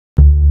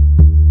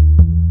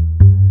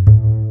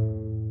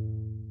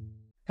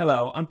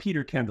Hello, I'm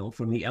Peter Kendall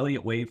from the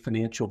Elliott Wave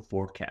Financial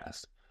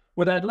Forecast.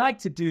 What I'd like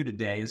to do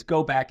today is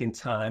go back in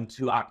time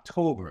to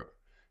October,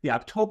 the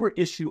October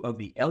issue of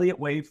the Elliott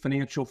Wave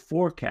Financial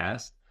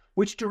Forecast,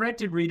 which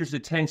directed readers'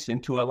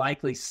 attention to a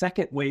likely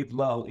second wave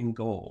low in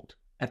gold.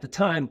 At the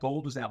time,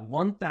 gold was at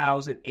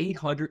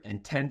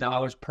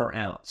 $1,810 per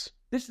ounce.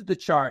 This is the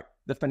chart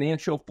the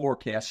financial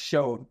forecast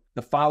showed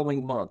the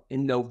following month.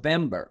 In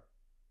November,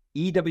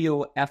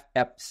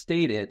 EWFF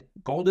stated,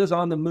 gold is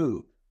on the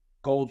move.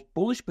 Gold's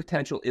bullish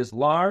potential is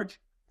large.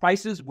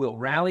 Prices will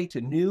rally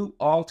to new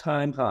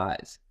all-time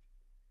highs.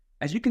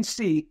 As you can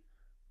see,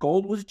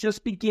 gold was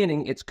just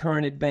beginning its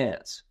current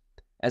advance.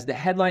 As the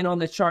headline on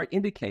the chart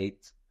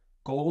indicates,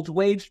 gold's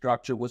wave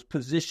structure was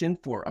positioned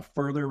for a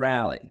further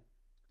rally.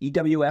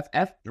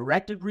 EWFF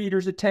directed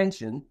readers'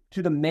 attention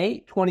to the May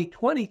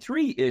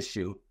 2023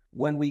 issue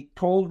when we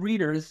told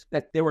readers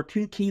that there were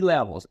two key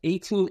levels,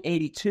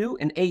 1882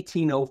 and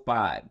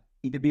 1805.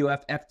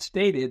 EWFF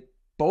stated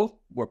both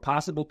were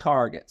possible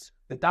targets.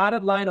 The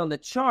dotted line on the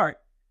chart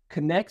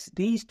connects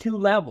these two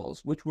levels,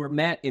 which were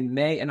met in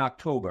May and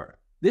October.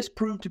 This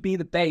proved to be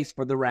the base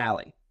for the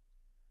rally.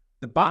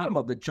 The bottom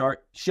of the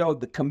chart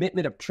showed the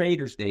commitment of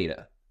traders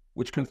data,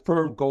 which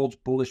confirmed gold's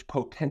bullish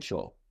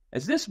potential.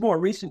 As this more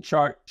recent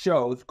chart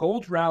shows,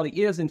 gold's rally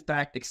is in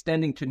fact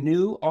extending to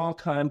new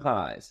all-time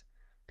highs.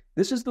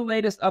 This is the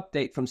latest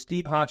update from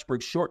Steve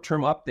Hochberg's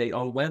short-term update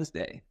on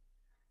Wednesday.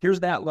 Here's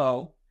that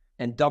low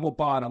and double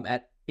bottom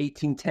at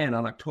 1810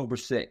 on October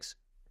 6.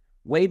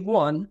 Wave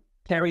 1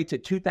 carried to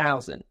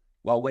 2000,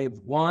 while wave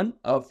 1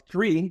 of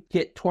 3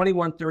 hit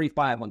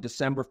 2135 on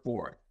December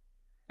 4th.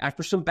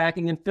 After some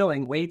backing and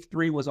filling, wave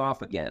 3 was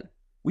off again.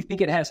 We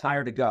think it has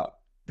higher to go.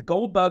 The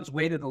gold bugs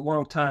waited a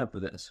long time for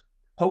this.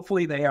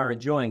 Hopefully they are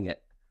enjoying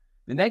it.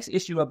 The next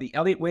issue of the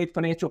Elliott Wave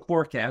Financial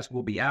Forecast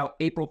will be out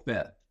April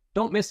 5th.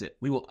 Don't miss it.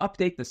 We will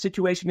update the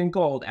situation in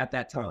gold at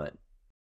that time.